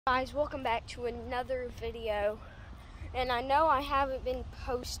Guys, welcome back to another video. And I know I haven't been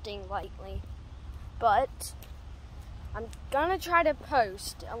posting lately, but I'm gonna try to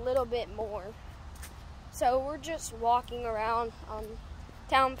post a little bit more. So we're just walking around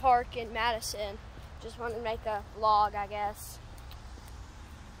Town Park in Madison. Just wanted to make a vlog, I guess.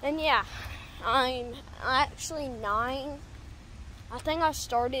 And yeah, I'm actually 9. I think I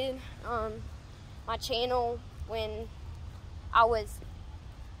started my channel when I was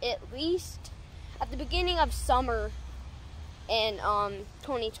at least at the beginning of summer in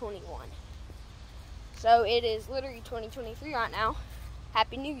 2021. So it is literally 2023 right now.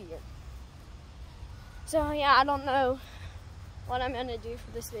 Happy New Year. So yeah, I don't know what I'm gonna do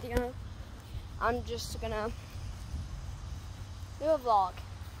for this video. I'm just gonna do a vlog.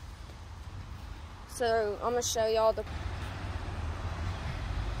 So I'm gonna show y'all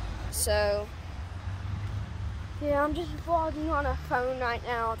yeah, I'm just vlogging on a phone right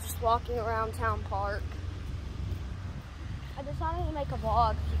now, just walking around Town Park. I decided to make a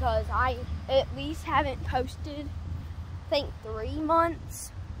vlog because I at least haven't posted, I think, 3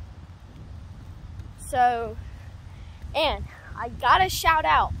 months. So, and I gotta shout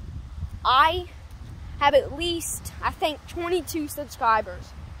out, I have at least, I think, 22 subscribers.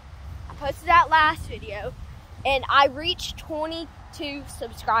 I posted that last video, and I reached 22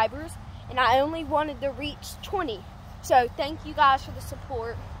 subscribers. And I only wanted to reach 20. So thank you guys for the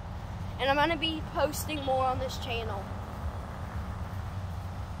support. And I'm gonna be posting more on this channel.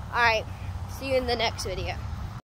 Alright, see you in the next video.